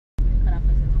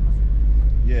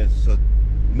Yes, so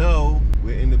now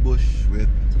we're in the bush with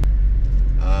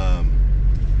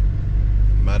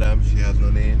Madam, she has no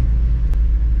name.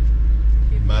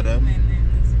 Madam,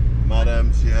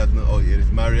 she has no, oh, it is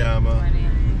Mariama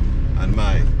and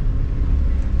Mai.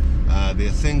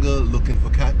 They're single, looking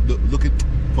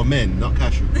for men, not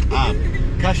Cashew.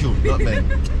 Cashew, not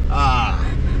men.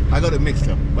 I got it mixed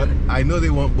up, but I know they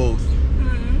want both. We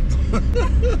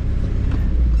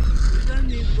don't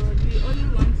need both, we only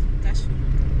want Cashew.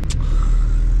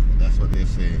 That's what they're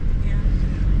saying. Yeah.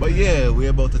 But yeah, we're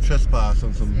about to trespass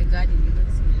on some. The garden, you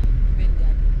don't see. Red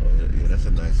garden. Oh yeah, that's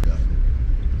a nice garden.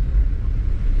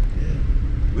 Yeah.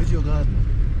 Where's your garden?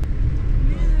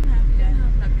 We don't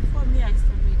have that. Before me, I used to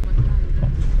do it, but now we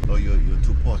don't do it. Oh, you're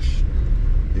too posh.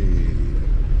 Hey,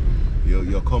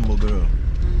 you're a combo girl.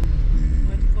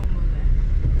 What do you call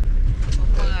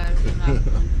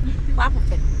that?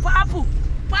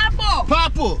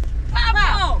 Papu.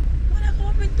 What have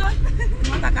you been done?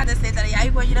 What I can't say that I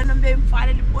go, you don't know, baby,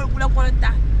 father, the poor will go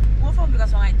that. Go for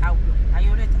because I out. Are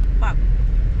you ready? Pap.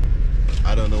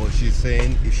 I don't know what she's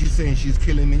saying. If she's saying she's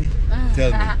killing me,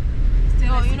 tell me.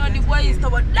 So, you know, the boy is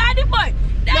stubborn. Daddy boy!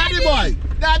 Kai!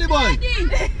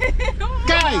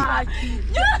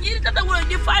 You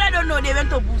the father don't know they went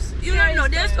to boost. You don't know,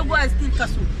 they used to go and steal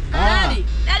Cashew. Daddy,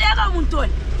 I got Munto.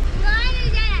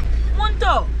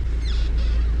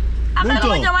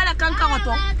 Ako jamana kanka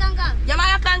moto.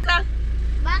 Jamana kanka.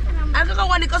 Ako ka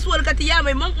wani Cashew kati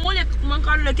yame. Mole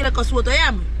mankano le kile Cashew to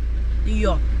yame.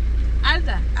 Iyo.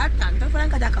 Alta. Ta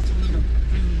franka da Cashew no.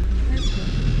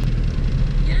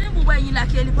 Yele buba yila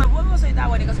kele pa bo so ita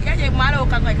wani Cashew. Yaje mala o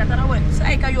kanka katara wani.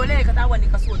 Sai ka yole kata wani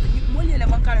Cashew. Mole le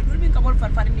mankano dul bin ka bol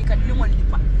farfar ni ka dul mon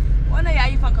lipa. Ona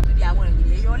yayi fanka to dia mo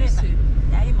ngi yole ta.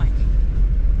 Yayi mai.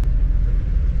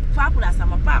 Papula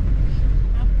sama pap.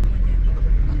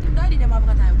 Daddy, we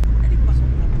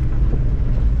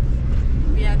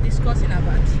are discussing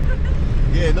about.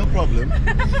 Yeah, no problem.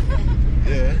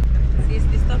 Yeah. It's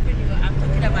disturbing you. I'm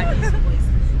talking about these boys.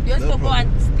 They used to go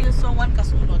and steal someone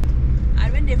Cashew nut.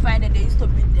 And when they find it, they used to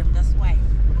beat them. That's why.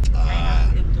 I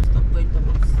asked them to stop going to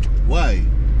books. Why?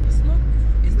 It's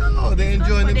not. No, they're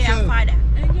enjoying themselves.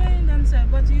 Enjoying themselves,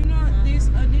 but you know, this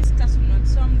Cashew nut,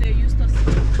 some they used to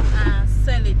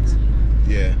sell it.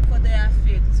 Yeah. For their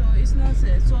faith, so it's not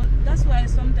safe. So that's why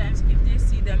sometimes if they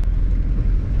see them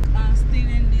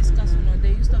stealing this Cashew nut,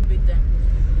 they used to beat them.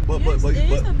 They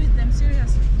used to beat them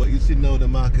seriously. But you see now the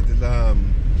market is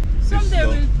some they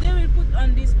will put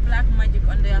on this black magic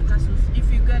on their cashews.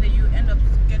 If you get it, you end up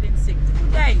getting sick.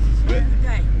 Die.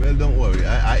 Well, don't worry.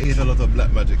 I ate a lot of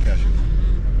black magic cashew.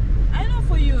 I know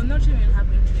for you, nothing will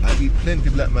happen to you. I eat plenty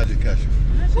black magic cashew.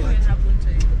 Nothing will happen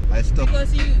to you. I stop.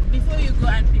 Because before you go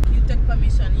and pick, you take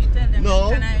permission. You tell them,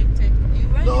 no. Can I take?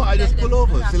 No, I just pull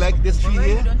over. See, like this tree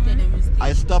here,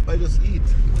 I stop, I just eat.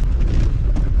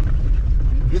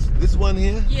 This one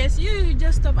here? Yes, you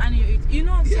just stop and you eat. You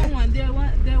know, someone, they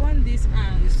want this.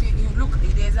 You see, you look,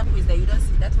 the example is that you don't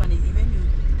see that one. Even you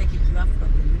take it, you have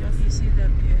problem. You don't see that.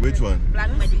 Which one?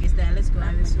 Black magic is there. Let's go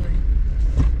and show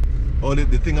it. Oh, the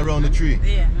thing around the tree?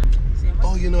 Yeah.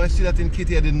 Oh, you know, I see that in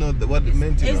Kitty. I didn't know what it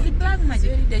meant. It's the black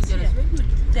magic. Very dangerous. Very good.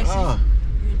 You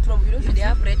trouble. You don't see they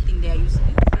have red thing there. You see?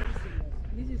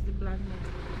 This is the black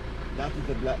magic. That is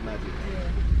the black magic.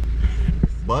 Yeah.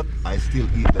 But I still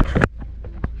eat that.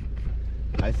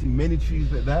 I see many trees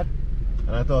like that,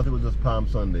 and I thought it was just Palm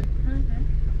Sunday. Okay.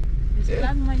 It's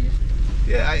black magic.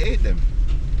 Yeah, I ate them.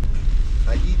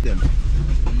 I eat them.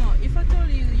 No, if I told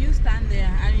you, you stand there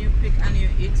and you pick and you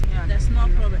eat, that's no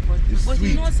problem. But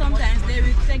you know, sometimes they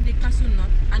will take the Cashew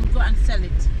nut and go and sell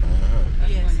it.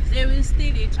 Yes, they will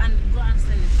steal it and go and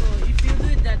sell it. So if you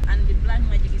do that and the black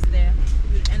magic is there,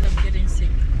 you will end up getting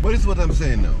sick. But it's what I'm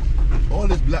saying now. All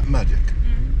this black magic.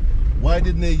 Why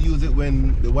didn't they use it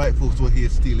when the white folks were here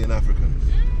stealing Africans?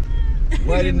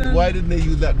 Why didn't they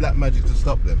use that black magic to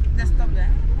stop them? To stop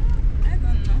them? I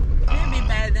don't know. Maybe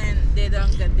by then they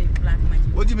don't get the black magic.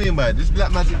 What do you mean by it? This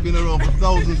black magic been around for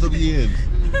thousands of years.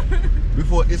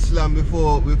 Before Islam,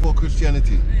 before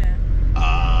Christianity. Yeah.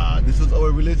 This was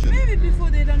our religion. Maybe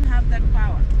before they don't have that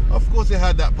power. Of course they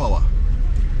had that power.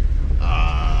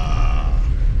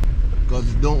 Because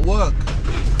it don't work.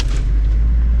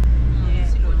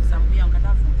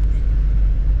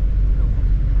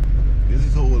 This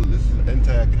is an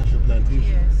entire cashew plantation.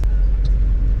 Yes.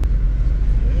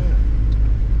 Yeah.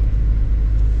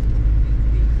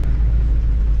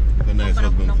 A nice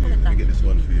husband for you. Let me get this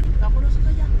one for you.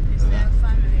 It's their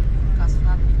family.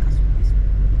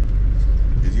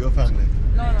 Is your family?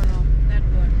 No. That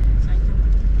boy.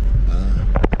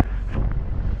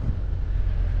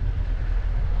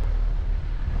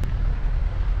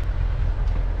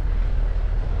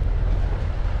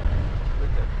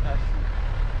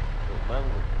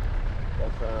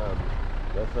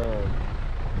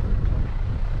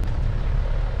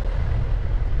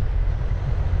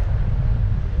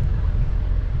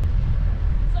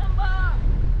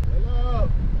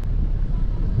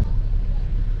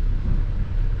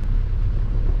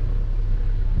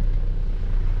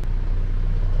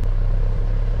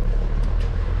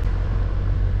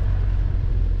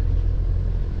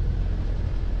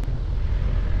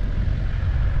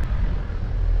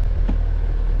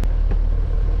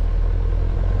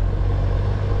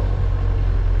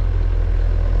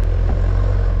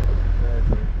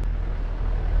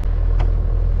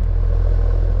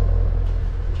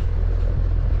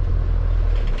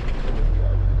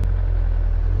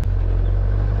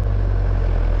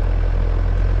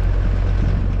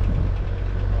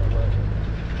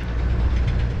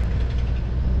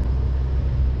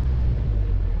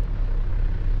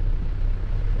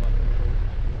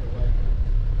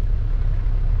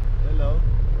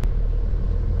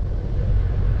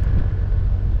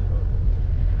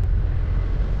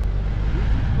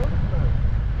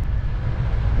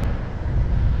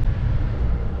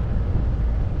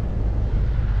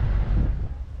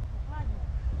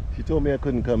 told me I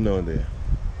couldn't come down there.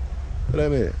 What I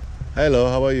mean? Hello,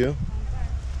 how are you?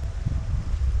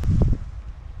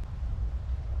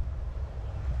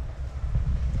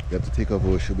 You have to take off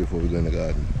our shoe before we go in the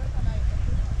garden.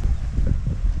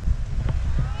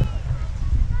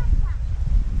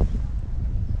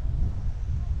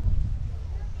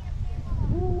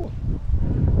 Ooh.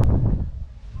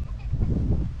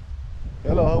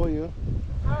 Hello, how are you?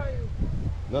 How are you?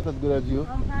 Not as good as you?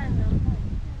 I'm fine.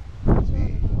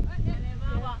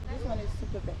 This one is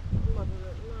super bad.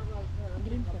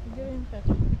 Green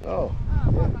pepper. Oh.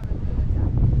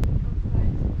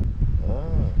 Yeah.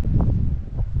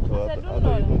 So I thought you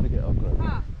were going to get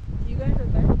okra. You going to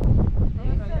buy?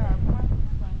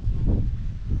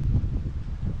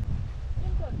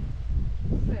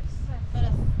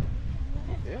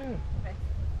 Yeah.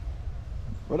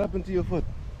 What happened to your foot?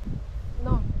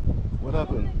 No. What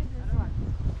happened?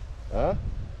 Huh?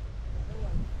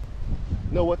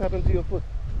 No, what happened to your foot?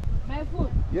 My foot?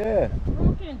 Yeah.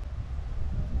 Broken.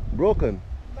 Broken?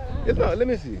 It's not, let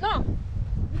me see. No.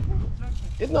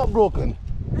 It's not broken.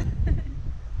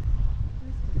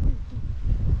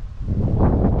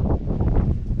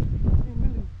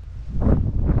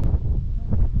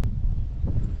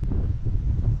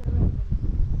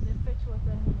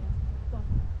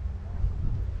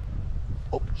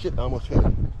 Oh shit, I almost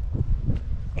fell.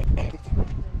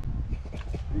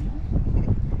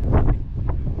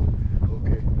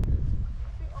 Okay.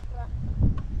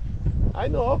 I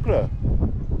know okra.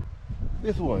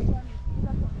 This one.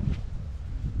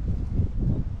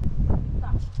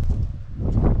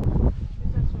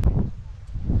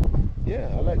 Yeah,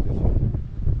 I like this one.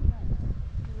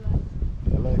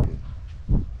 I like it.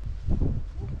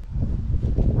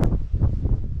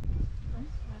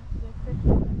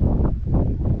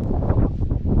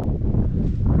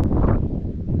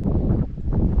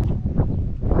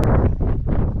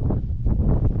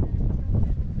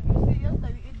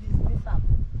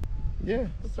 Yeah.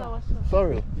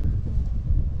 Sorrel.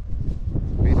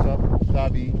 Bissau,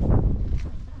 Sabi.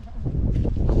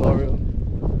 Sorrel.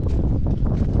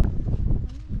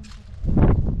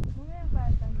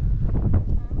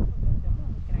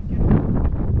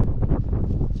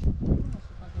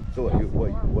 So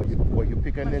what you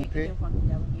pick and then pay? You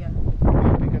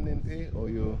pick and then pay, or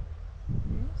you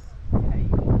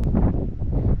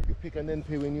pick and then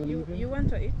pay when you leave? You want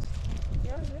to eat?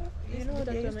 Yeah. You know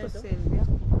that tomato.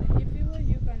 If you want,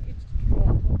 you can eat.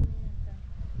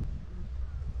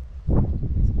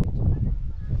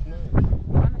 It's nice.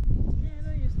 Yeah, I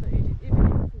don't used to eat it, even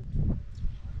in food.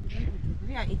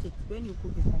 We eat it when you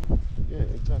cook it. Yeah,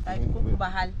 exactly. Like cook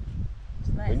bahal.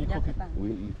 When you cook it,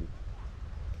 we'll eat it.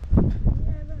 Yeah,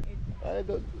 I don't eat it. I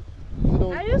don't. You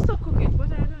don't. I used to cook it,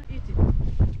 but I don't eat it.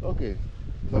 Okay.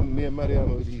 So me and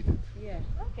Mariama will eat it. Yeah.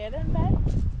 Okay, then bye.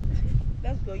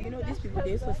 Let's go. You know these people,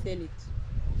 they used to sell it.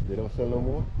 They don't sell no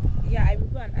more? Yeah, I will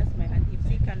go and ask my aunt if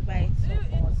she can buy some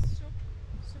for us.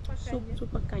 Soup,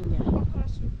 Super kanya. okra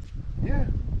soup. Yeah.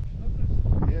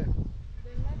 Yeah.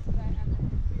 The next guy and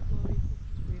people we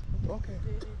cook. Okay.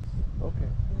 They eat. Okay.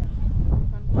 Yeah. You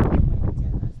can go to my auntie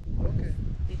and ask them. Okay.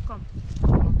 They come.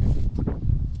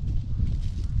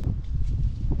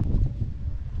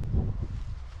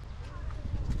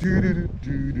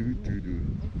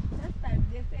 Last time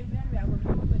they said when we are going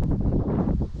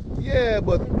to Yeah,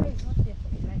 but the way is not safe for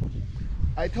the night.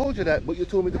 I told you that, but you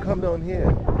told me to come down here.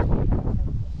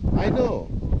 I know.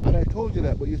 And I told you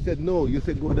that, but you said no. You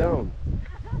said go down.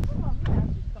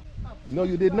 No,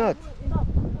 you did not.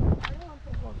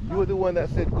 You were the one that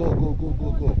said go, go, go,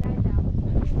 go, go.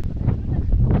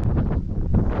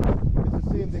 It's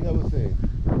the same thing I was saying.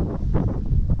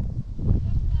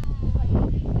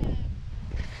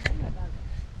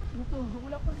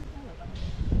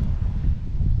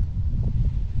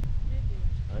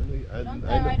 I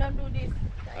don't do this.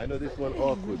 I know this one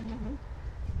awkward.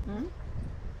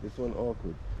 This one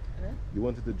awkward. Huh? You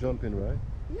wanted to jump in, right?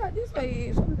 Yeah, this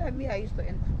way sometimes me I used to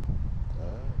enter.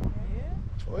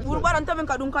 Oh, it's Puro not, baron tamen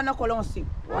kadung kana kolong si.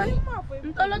 Why?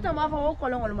 Ntolo tama fa wo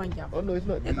kolong ol manjam. oh no, it's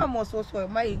not If deep. I'm also so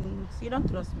my you don't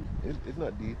trust me. It's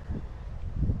not deep.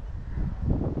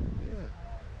 Yeah.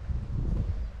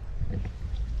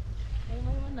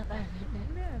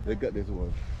 They got this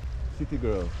one. City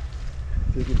girl.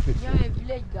 Taking pictures. You're a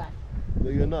village guy. No,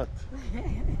 you're not.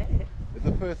 It's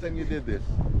the first time you did this.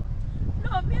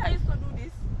 No, me I used to do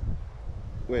this.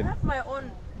 I When? have my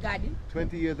own garden.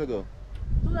 20 years ago.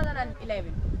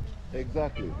 2011.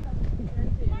 Exactly.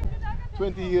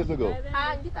 20 years ago.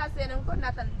 Ah, kita seneng ko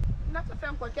natan nata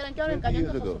fem ko keren keren 20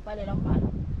 years kanya ago. to pale lang pala.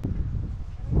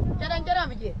 Keren keren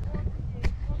bije.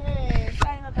 Eh,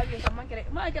 saya ngata bi sama keren.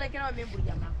 Ma keren keren mi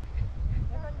burjama.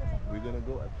 We're gonna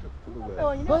go a trip to the well.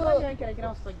 Oh, you know what you're going to do?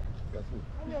 That's me.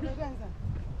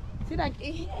 See that?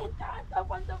 I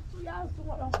want to see us.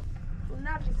 So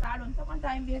now this I don't want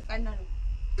time waste and none.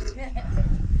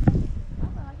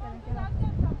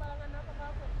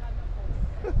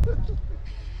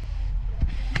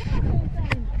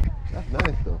 That's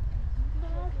nice though.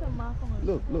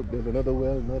 Look, look, there's another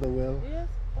well, another well. Yes,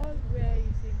 all where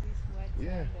you see this white.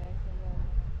 Yeah.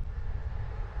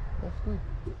 That's good.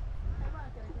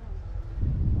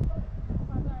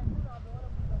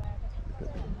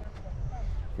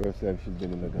 First time she's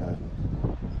been in the garden.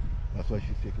 That's why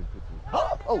she's taking pictures.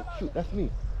 Oh, oh shoot, that's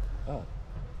me. Ah.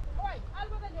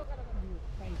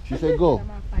 She said go.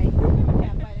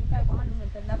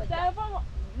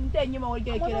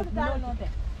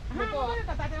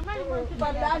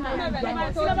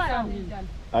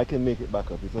 I can make it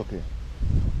back up, it's okay.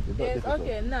 It's not Yes, difficult.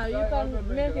 okay, now you can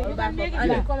make it back up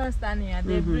and you come and stand here.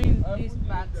 They bring these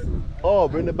bags. Oh,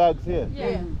 bring the bags here?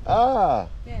 Yeah. Ah,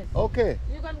 Yes. okay.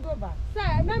 You can go back.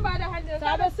 Sir, remember the handle.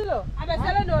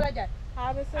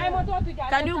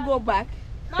 Can you go back?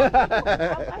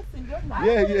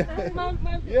 Yeah, yeah.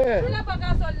 Yeah.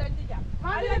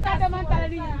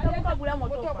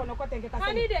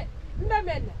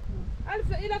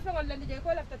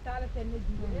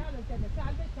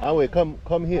 Ah, wait, come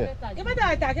here.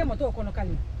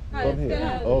 Come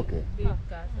here. Okay.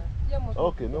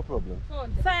 Okay, no problem.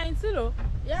 Fine, Silo.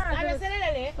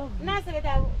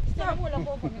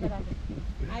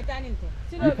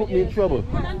 You put me in trouble. You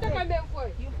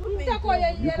put me in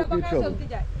trouble.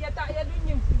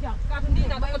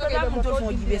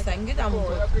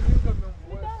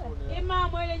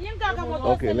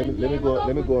 Okay, let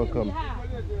me go and come.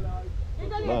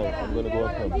 Man, I'm gonna go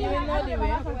and come. You will know the way.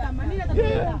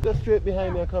 Yeah, just straight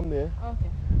behind me and come there. Okay.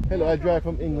 Hello, I drive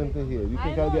from England to here. You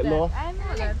think I'll get lost? I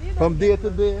know that. You From there to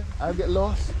there, I'll get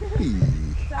lost?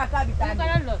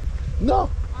 No.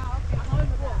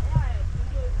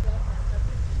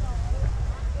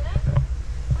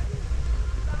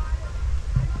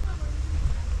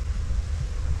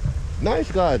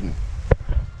 Nice garden.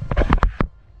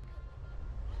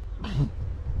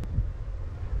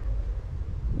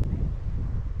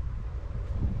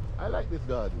 I like this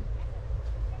garden.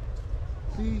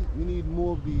 See, we need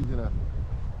more bees in Africa.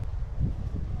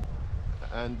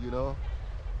 And you know,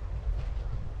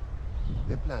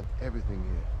 they plant everything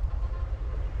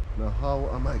here. Now how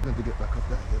am I going to get back up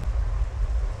that hill?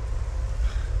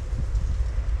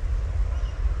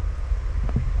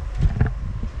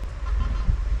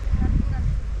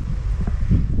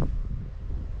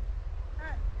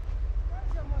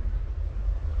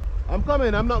 I'm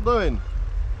coming, I'm not going.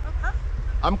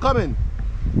 I'm coming.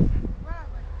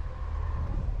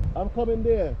 I'm coming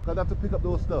there because I have to pick up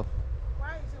those stuff.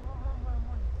 Why is it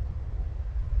money?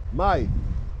 My.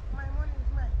 My money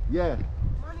is mine. Yeah.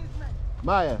 Money is mine.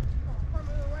 Maya. Come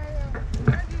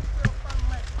where this from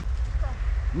my.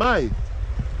 My.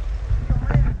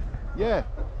 From my. Yeah.